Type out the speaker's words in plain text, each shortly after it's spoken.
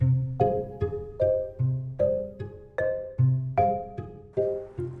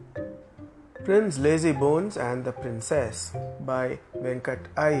Prince Lazybones and the Princess by Venkat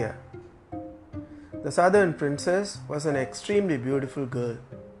Iyer. The southern princess was an extremely beautiful girl.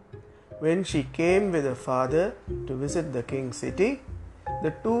 When she came with her father to visit the king's city,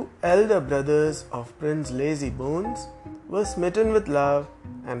 the two elder brothers of Prince Lazybones were smitten with love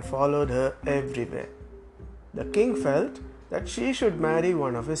and followed her everywhere. The king felt that she should marry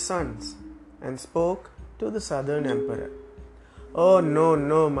one of his sons and spoke to the southern emperor. "Oh, no,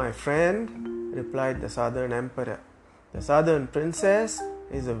 no, my friend," replied the southern emperor. "The southern princess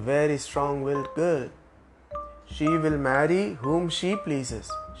is a very strong-willed girl. She will marry whom she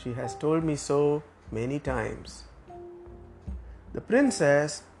pleases. She has told me so many times." The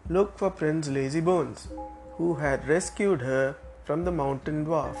princess looked for Prince Lazybones, who had rescued her from the mountain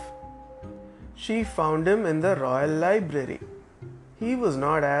dwarf. She found him in the royal library. He was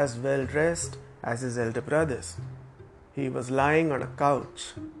not as well dressed as his elder brothers. He was lying on a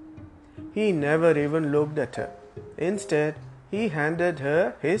couch. He never even looked at her. Instead, he handed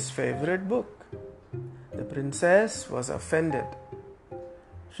her his favorite book. The princess was offended.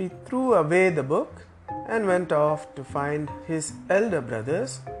 She threw away the book and went off to find his elder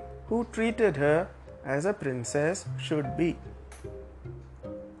brothers, who treated her as a princess should be.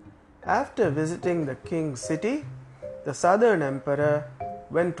 After visiting the king's city, the southern emperor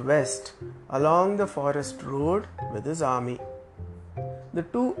went west along the forest road with his army. The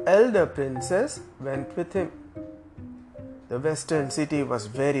two elder princes went with him. The western city was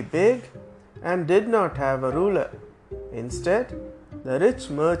very big and did not have a ruler. Instead, the rich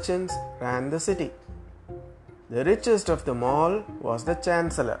merchants ran the city. The richest of them all was the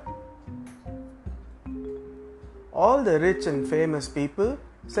chancellor. All the rich and famous people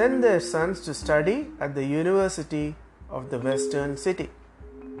sent their sons to study at the university of the western city.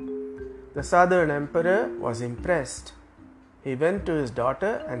 The southern emperor was impressed. He went to his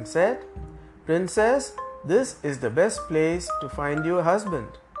daughter and said, "Princess, this is the best place to find you a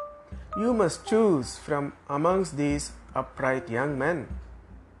husband. You must choose from amongst these upright young men."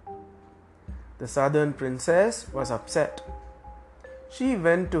 The southern princess was upset. She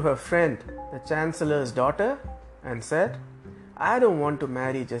went to her friend, the chancellor's daughter, and said, "I don't want to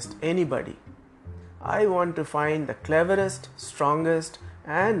marry just anybody. I want to find the cleverest, strongest,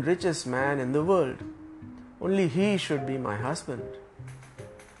 and richest man in the world. Only he should be my husband."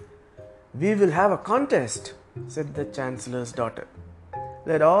 "We will have a contest," said the chancellor's daughter.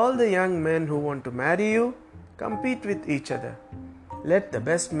 "Let all the young men who want to marry you compete with each other. Let the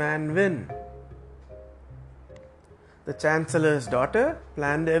best man win." The chancellor's daughter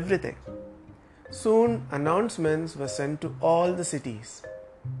planned everything. Soon announcements were sent to all the cities.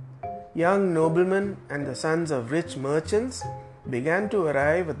 Young noblemen and the sons of rich merchants began to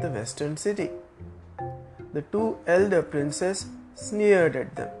arrive at the western city. The two elder princes sneered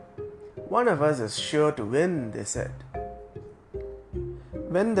at them. "One of us is sure to win," they said.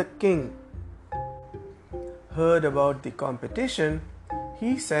 When the king heard about the competition,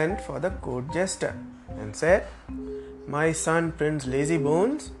 he sent for the court jester and said, "My son Prince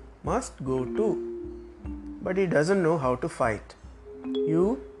Lazybones must go too, but he doesn't know how to fight. You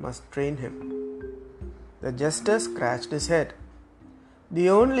must train him." The jester scratched his head. The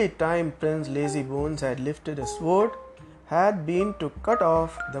only time Prince Lazybones had lifted a sword had been to cut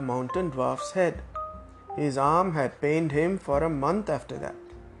off the mountain dwarf's head. His arm had pained him for a month after that.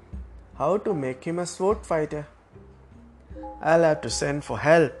 How to make him a sword fighter? "I'll have to send for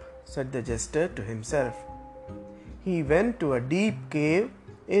help," said the jester to himself. He went to a deep cave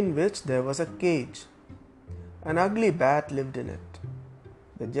in which there was a cage. An ugly bat lived in it.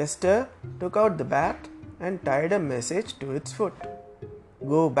 The jester took out the bat and tied a message to its foot.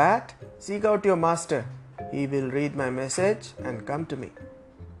 "Go, bat, seek out your master. He will read my message and come to me."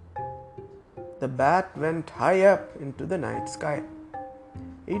 The bat went high up into the night sky.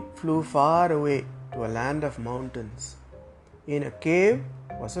 It flew far away to a land of mountains. In a cave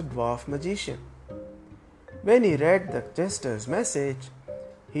was a dwarf magician. When he read the jester's message,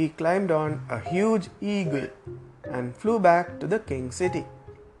 he climbed on a huge eagle and flew back to the king's city.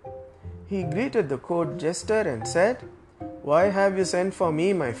 He greeted the court jester and said, "Why have you sent for me,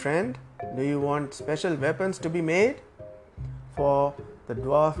 my friend? Do you want special weapons to be made?" For the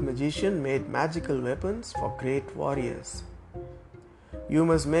dwarf magician made magical weapons for great warriors. "You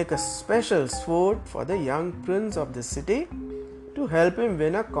must make a special sword for the young prince of the city to help him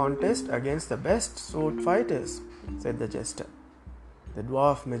win a contest against the best sword fighters," said the jester. The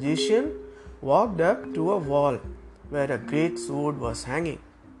dwarf magician walked up to a wall where a great sword was hanging.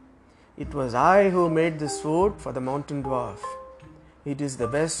 "It was I who made this sword for the mountain dwarf. It is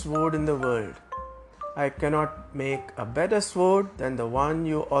the best sword in the world. I cannot make a better sword than the one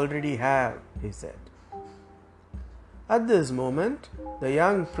you already have, he said. At this moment, the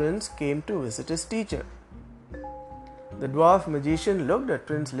young prince came to visit his teacher. The dwarf magician looked at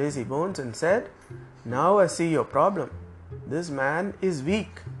Prince Lazybones and said, "Now I see your problem. This man is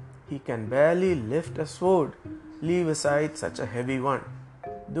weak. He can barely lift a sword, leave aside such a heavy one.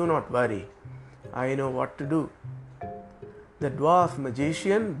 Do not worry. I know what to do." The dwarf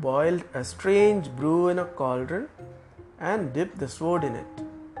magician boiled a strange brew in a cauldron and dipped the sword in it.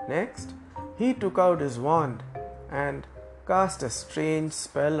 Next, he took out his wand and cast a strange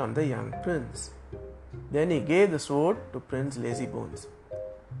spell on the young prince. Then he gave the sword to Prince Lazybones.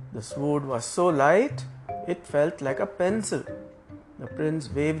 The sword was so light, it felt like a pencil. The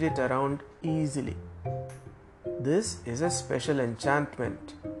prince waved it around easily. "This is a special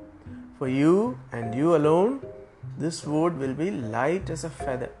enchantment. For you and you alone, this sword will be light as a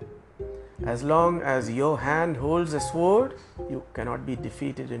feather. As long as your hand holds a sword, you cannot be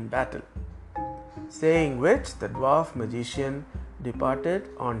defeated in battle." Saying which, the dwarf magician departed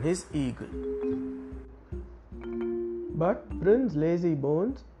on his eagle. But Prince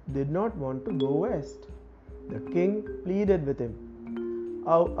Lazybones did not want to go west. The king pleaded with him.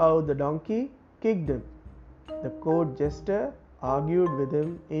 Ow, ow, the donkey kicked him. The court jester argued with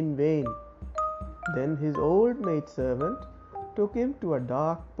him in vain. Then his old maidservant took him to a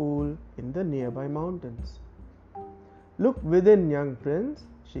dark pool in the nearby mountains. "Look within, young prince,"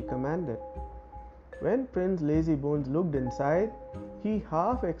 she commanded. When Prince Lazybones looked inside, he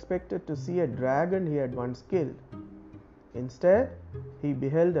half expected to see a dragon he had once killed. Instead, he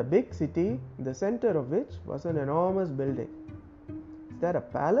beheld a big city, in the center of which was an enormous building. "Is that a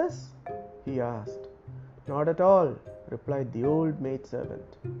palace?" he asked. "Not at all," replied the old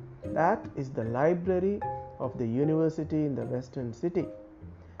maidservant. "That is the library of the university in the western city.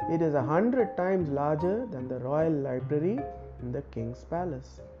 It is 100 times larger than the royal library in the king's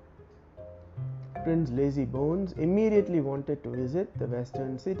palace." Prince Lazybones immediately wanted to visit the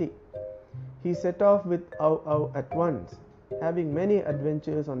western city. He set off with Ow Ow at once, having many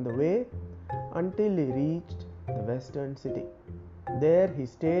adventures on the way until he reached the western city. There he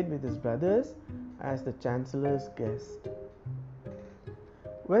stayed with his brothers as the chancellor's guest.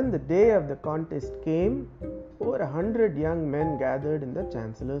 When the day of the contest came, over 100 young men gathered in the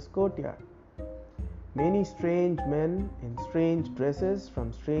chancellor's courtyard. Many strange men in strange dresses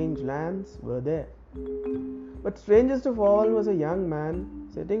from strange lands were there. But strangest of all was a young man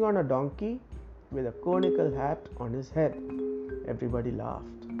sitting on a donkey with a conical hat on his head. Everybody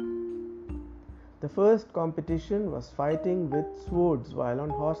laughed. The first competition was fighting with swords while on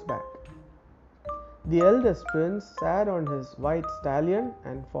horseback. The eldest prince sat on his white stallion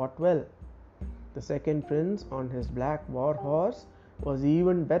and fought well. The second prince on his black war horse was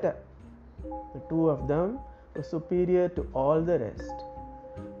even better. The two of them were superior to all the rest.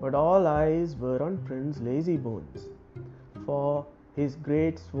 But all eyes were on Prince Lazybones, for his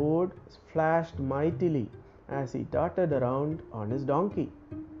great sword flashed mightily as he darted around on his donkey.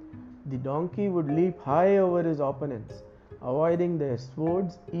 The donkey would leap high over his opponents, avoiding their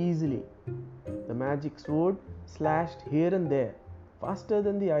swords easily. The magic sword slashed here and there, faster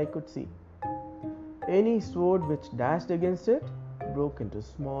than the eye could see. Any sword which dashed against it broke into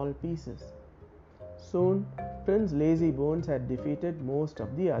small pieces. Soon, Prince Lazybones had defeated most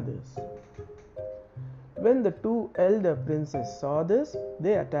of the others. When the two elder princes saw this,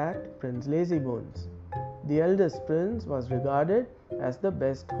 they attacked Prince Lazybones. The eldest prince was regarded as the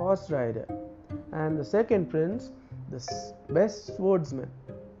best horse rider, and the second prince the best swordsman.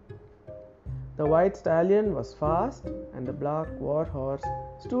 The white stallion was fast, and the black war horse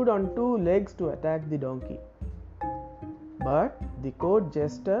stood on two legs to attack the donkey. But the court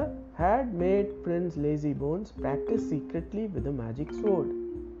jester had made Prince Lazybones practice secretly with the magic sword.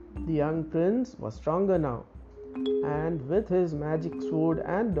 The young prince was stronger now, and with his magic sword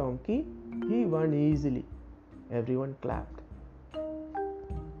and donkey, he won easily. Everyone clapped.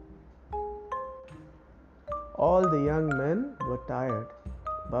 All the young men were tired,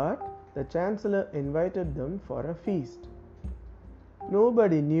 but the chancellor invited them for a feast.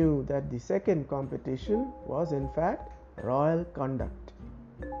 Nobody knew that the second competition was in fact royal conduct.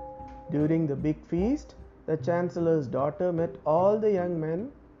 During the big feast, the chancellor's daughter met all the young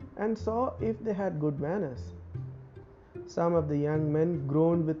men and saw if they had good manners. Some of the young men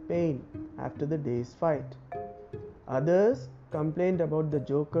groaned with pain after the day's fight. Others complained about the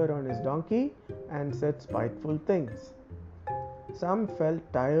joker on his donkey and said spiteful things. Some felt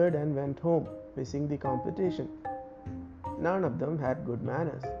tired and went home, missing the competition. None of them had good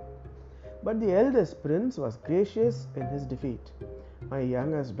manners. But the eldest prince was gracious in his defeat. "My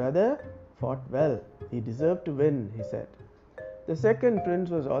youngest brother fought well. He deserved to win, he said. The second prince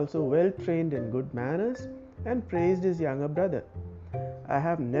was also well trained in good manners and praised his younger brother. I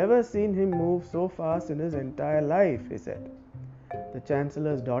have never seen him move so fast in his entire life, he said. The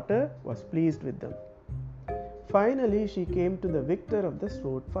chancellor's daughter was pleased with them. Finally, she came to the victor of the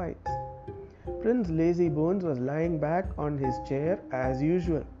sword fights. Prince Lazybones was lying back on his chair as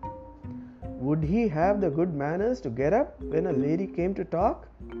usual. Would he have the good manners to get up when a lady came to talk?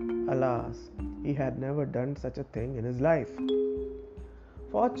 Alas, he had never done such a thing in his life.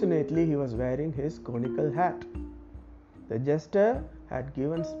 Fortunately, he was wearing his conical hat. The jester had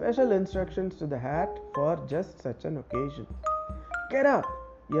given special instructions to the hat for just such an occasion. Get up!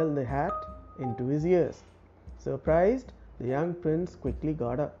 Yelled the hat into his ears. Surprised, the young prince quickly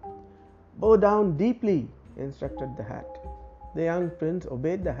got up. Bow down deeply, instructed the hat. The young prince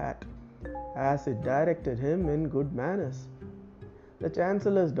obeyed the hat, as it directed him in good manners. The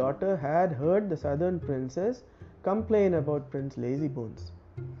chancellor's daughter had heard the southern princess complain about Prince Lazybones.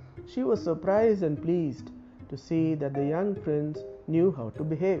 She was surprised and pleased to see that the young prince knew how to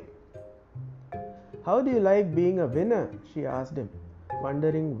behave. How do you like being a winner? She asked him,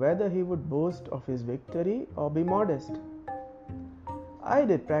 wondering whether he would boast of his victory or be modest. I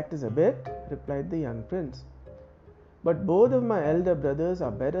did practice a bit, replied the young prince. But both of my elder brothers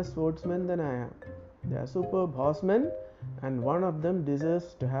are better swordsmen than I am. They are superb horsemen, and one of them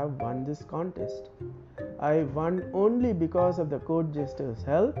deserves to have won this contest. I won only because of the court jester's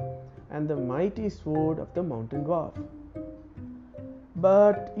help and the mighty sword of the mountain dwarf.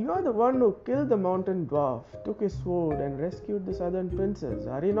 But you are the one who killed the mountain dwarf, took his sword, and rescued the southern princess,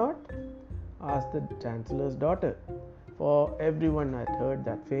 are you not? Asked the chancellor's daughter, for everyone had heard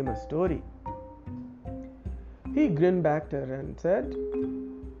that famous story. He grinned back at her and said,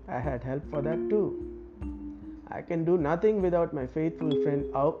 I had help for that too. I can do nothing without my faithful friend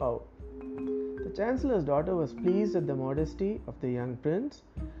Ow Ow. The chancellor's daughter was pleased at the modesty of the young prince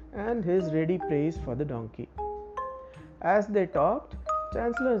and his ready praise for the donkey. As they talked,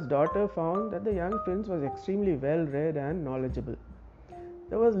 Chancellor's daughter found that the young prince was extremely well read and knowledgeable.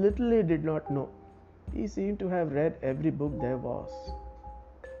 There was little he did not know. He seemed to have read every book there was.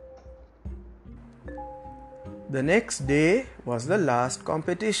 The next day was the last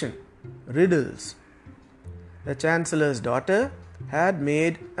competition, riddles. The Chancellor's daughter had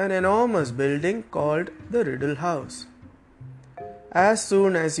made an enormous building called the Riddle House. As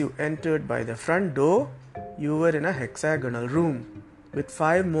soon as you entered by the front door, you were in a hexagonal room with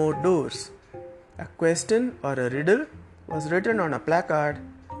 5 more doors. A question or a riddle was written on a placard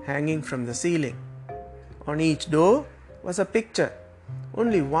hanging from the ceiling. On each door was a picture,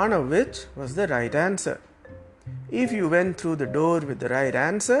 only one of which was the right answer. If you went through the door with the right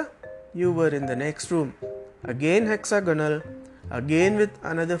answer, you were in the next room, again hexagonal, again with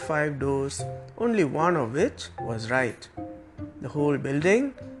another 5 doors, only one of which was right. The whole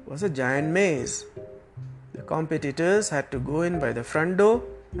building was a giant maze. The competitors had to go in by the front door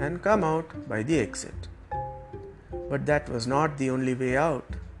and come out by the exit. But that was not the only way out.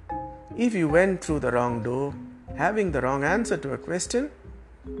 If you went through the wrong door, having the wrong answer to a question,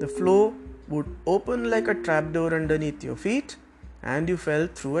 the floor would open like a trapdoor underneath your feet and you fell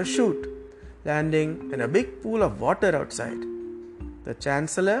through a chute, landing in a big pool of water outside. The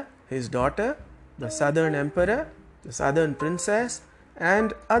Chancellor, his daughter, the Southern Emperor, the Southern Princess,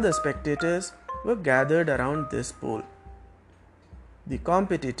 and other spectators were gathered around this pool. The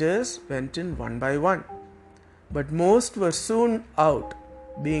competitors went in one by one, but most were soon out,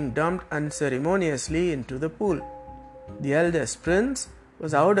 being dumped unceremoniously into the pool. The eldest prince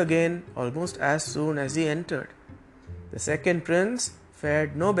was out again almost as soon as he entered. The second prince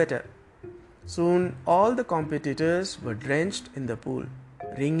fared no better. Soon all the competitors were drenched in the pool,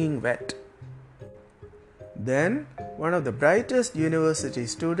 wringing wet. Then one of the brightest university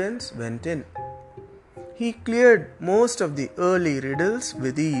students went in. He cleared most of the early riddles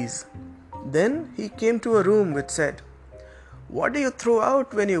with ease. Then he came to a room which said, "What do you throw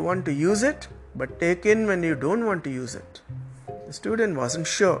out when you want to use it, but take in when you don't want to use it?" The student wasn't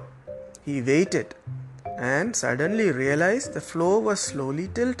sure. He waited and suddenly realized the floor was slowly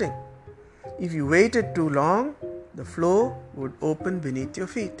tilting. If you waited too long, the floor would open beneath your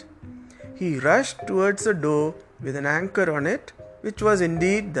feet. He rushed towards the door with an anchor on it, which was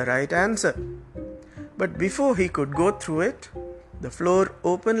indeed the right answer. But before he could go through it, the floor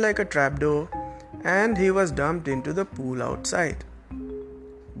opened like a trapdoor and he was dumped into the pool outside.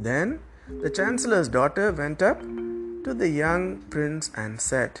 Then the Chancellor's daughter went up to the young prince and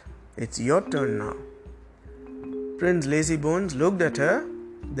said, "It's your turn now." Prince Lazybones looked at her,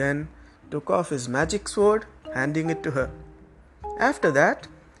 then took off his magic sword, handing it to her. After that,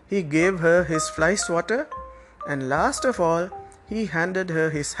 he gave her his fly swatter, and last of all, he handed her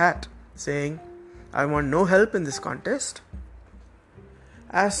his hat, saying, "I want no help in this contest."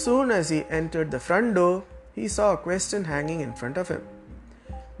 As soon as he entered the front door, he saw a question hanging in front of him.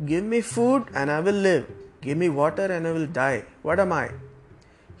 "Give me food and I will live. Give me water and I will die. What am I?"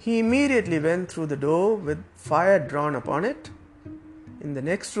 He immediately went through the door with fire drawn upon it. In the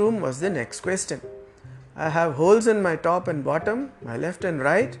next room was the next question. "I have holes in my top and bottom, my left and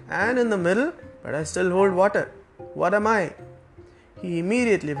right, and in the middle, but I still hold water. What am I?" He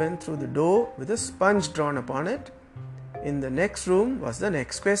immediately went through the door with a sponge drawn upon it. In the next room was the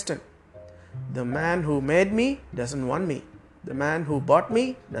next question. "The man who made me doesn't want me. The man who bought me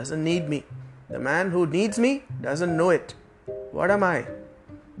doesn't need me. The man who needs me doesn't know it. What am I?"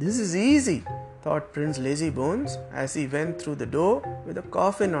 "This is easy," thought Prince Lazybones as he went through the door with a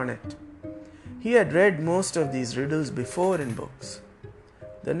coffin on it. He had read most of these riddles before in books.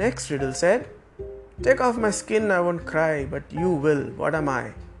 The next riddle said, "Take off my skin, I won't cry, but you will. What am I?"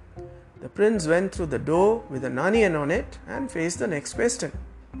 The prince went through the door with an onion on it and faced the next question.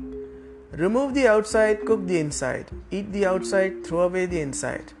 "Remove the outside, cook the inside. Eat the outside, throw away the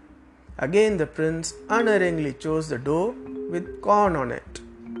inside." Again the prince unerringly chose the door with corn on it.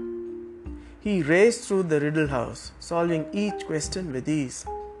 He raced through the riddle house, solving each question with ease.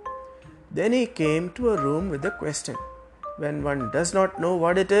 Then he came to a room with a question. When one does not know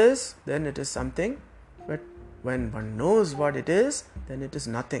what it is, then it is something. But when one knows what it is, then it is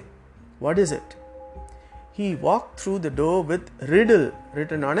nothing. What is it? He walked through the door with riddle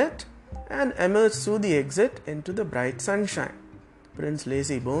written on it and emerged through the exit into the bright sunshine. Prince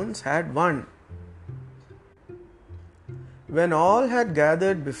Lazybones had won. When all had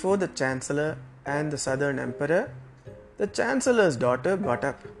gathered before the Chancellor and the Southern Emperor, the Chancellor's daughter got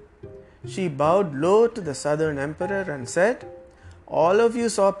up. She bowed low to the Southern Emperor and said, "All of you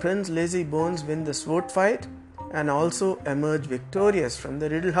saw Prince Lazybones win the sword fight and also emerge victorious from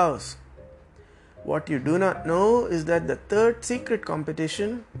the riddle house. What you do not know is that the third secret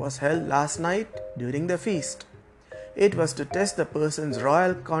competition was held last night during the feast. It was to test the person's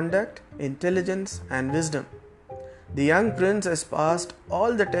royal conduct, intelligence, and wisdom. The young prince has passed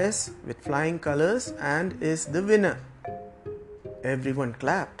all the tests with flying colors and is the winner." Everyone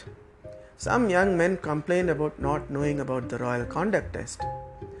clapped. Some young men complained about not knowing about the royal conduct test.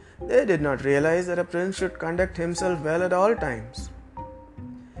 They did not realize that a prince should conduct himself well at all times.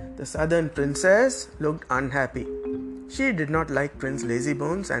 The southern princess looked unhappy. She did not like Prince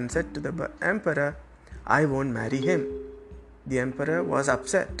Lazybones and said to the emperor, "I won't marry him." The emperor was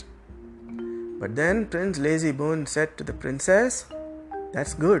upset. But then Prince Lazybones said to the princess,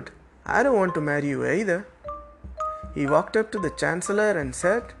 "That's good. I don't want to marry you either." He walked up to the chancellor and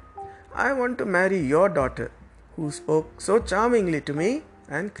said, "I want to marry your daughter, who spoke so charmingly to me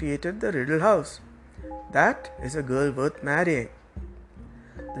and created the riddle house. That is a girl worth marrying."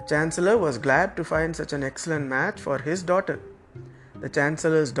 The chancellor was glad to find such an excellent match for his daughter. The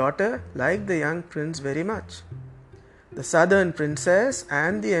chancellor's daughter liked the young prince very much. The southern princess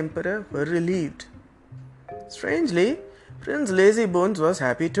and the emperor were relieved. Strangely, Prince Lazybones was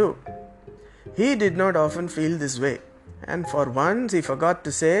happy too. He did not often feel this way, and for once he forgot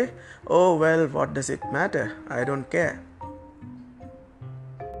to say, "Oh well, what does it matter? I don't care."